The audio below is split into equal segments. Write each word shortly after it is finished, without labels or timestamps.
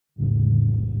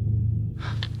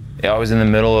I was in the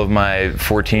middle of my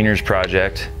 14ers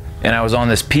project, and I was on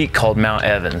this peak called Mount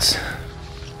Evans.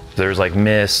 There was like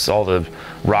mist, all the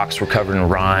rocks were covered in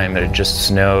rime, it had just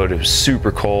snowed, it was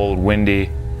super cold,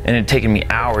 windy, and it had taken me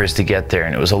hours to get there,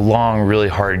 and it was a long, really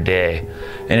hard day.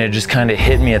 And it just kind of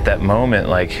hit me at that moment,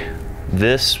 like,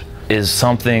 this is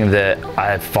something that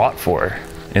I've fought for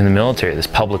in the military, this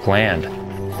public land.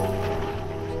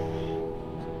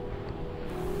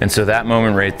 And so that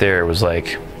moment right there was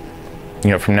like, you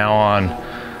know, from now on,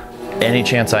 any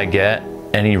chance I get,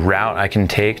 any route I can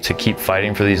take to keep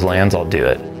fighting for these lands, I'll do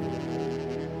it.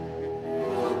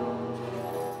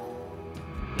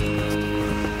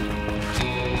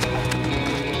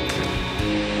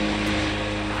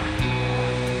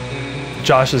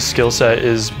 Josh's skill set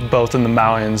is both in the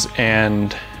mountains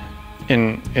and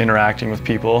in interacting with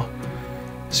people.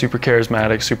 Super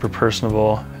charismatic, super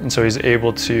personable, and so he's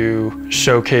able to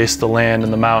showcase the land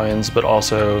and the mountains, but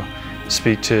also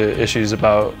speak to issues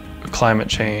about climate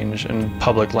change and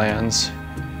public lands.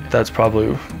 That's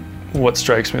probably what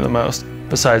strikes me the most.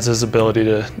 Besides his ability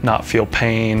to not feel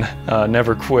pain,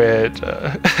 never quit,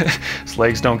 his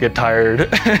legs don't get tired.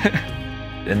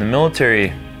 In the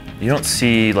military, you don't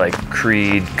see like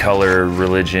creed, color,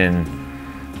 religion,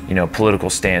 you know, political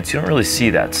stance. You don't really see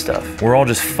that stuff. We're all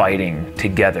just fighting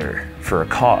together for a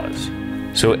cause.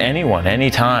 So anyone,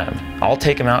 anytime, I'll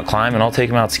take them out climbing, I'll take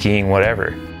them out skiing,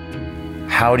 whatever.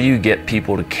 How do you get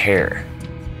people to care?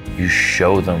 You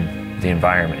show them the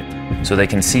environment so they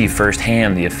can see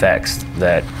firsthand the effects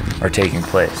that are taking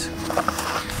place.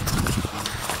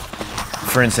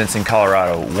 For instance, in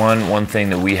Colorado, one thing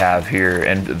that we have here,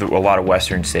 and a lot of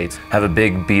Western states, have a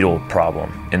big beetle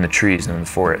problem in the trees and in the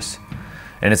forests.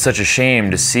 And it's such a shame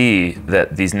to see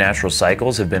that these natural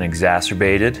cycles have been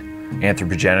exacerbated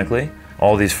anthropogenically.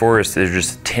 All these forests, they're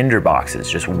just tinder boxes,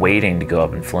 just waiting to go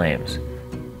up in flames.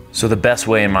 So the best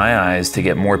way in my eyes to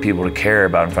get more people to care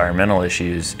about environmental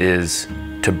issues is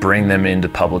to bring them into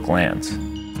public lands.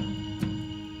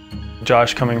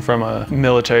 Josh, coming from a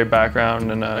military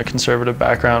background and a conservative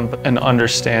background and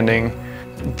understanding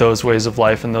those ways of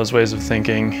life and those ways of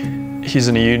thinking, he's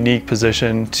in a unique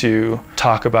position to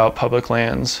talk about public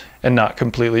lands and not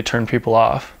completely turn people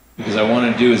off. Because I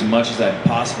want to do as much as I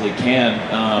possibly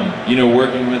can. You know,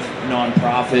 working with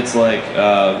nonprofits like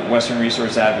Western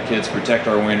Resource Advocates, Protect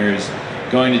Our Winters,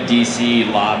 going to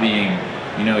DC, lobbying,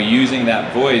 you know, using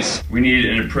that voice. We need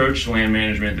an approach to land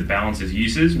management that balances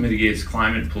uses, mitigates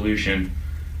climate pollution,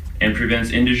 and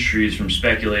prevents industries from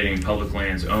speculating public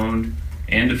lands owned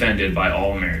and defended by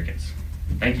all Americans.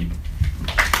 Thank you.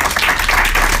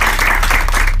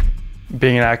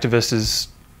 Being an activist is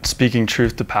speaking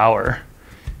truth to power.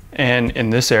 And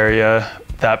in this area,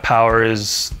 that power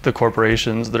is the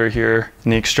corporations that are here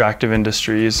and the extractive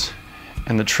industries.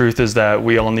 And the truth is that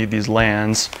we all need these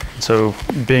lands. So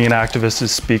being an activist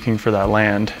is speaking for that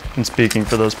land and speaking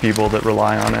for those people that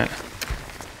rely on it.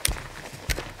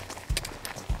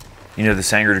 You know, the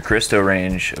Sangre de Cristo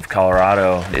range of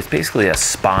Colorado, it's basically a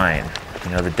spine,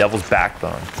 you know, the devil's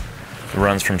backbone. It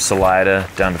runs from Salida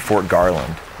down to Fort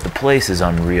Garland. The place is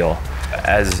unreal.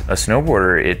 As a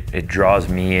snowboarder, it draws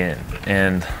me in.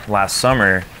 And last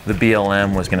summer, the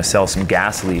BLM was going to sell some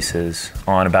gas leases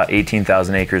on about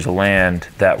 18,000 acres of land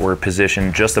that were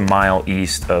positioned just a mile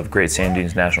east of Great Sand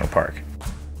Dunes National Park.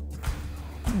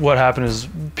 What happened is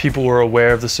people were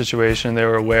aware of the situation. They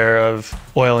were aware of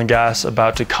oil and gas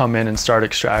about to come in and start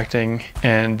extracting,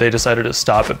 and they decided to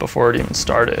stop it before it even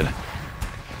started.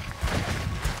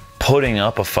 Putting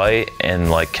up a fight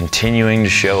and like continuing to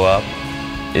show up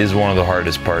is one of the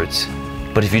hardest parts.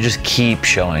 But if you just keep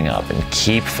showing up and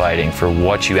keep fighting for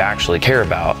what you actually care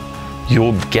about,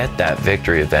 you'll get that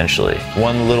victory eventually.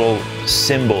 One little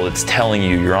symbol that's telling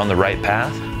you you're on the right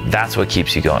path, that's what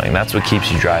keeps you going. That's what keeps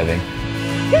you driving.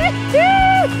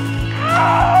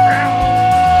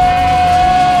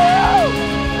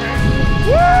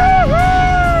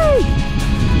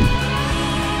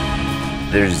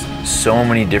 There's so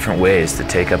many different ways to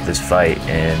take up this fight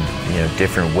and, you know,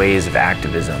 different ways of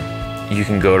activism. You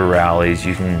can go to rallies,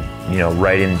 you can, you know,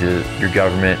 write into your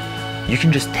government, you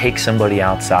can just take somebody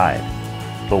outside.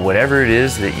 But whatever it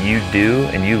is that you do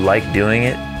and you like doing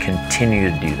it, continue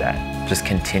to do that. Just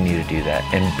continue to do that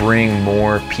and bring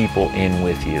more people in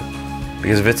with you.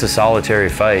 Because if it's a solitary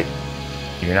fight,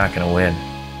 you're not gonna win.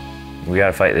 We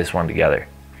gotta fight this one together.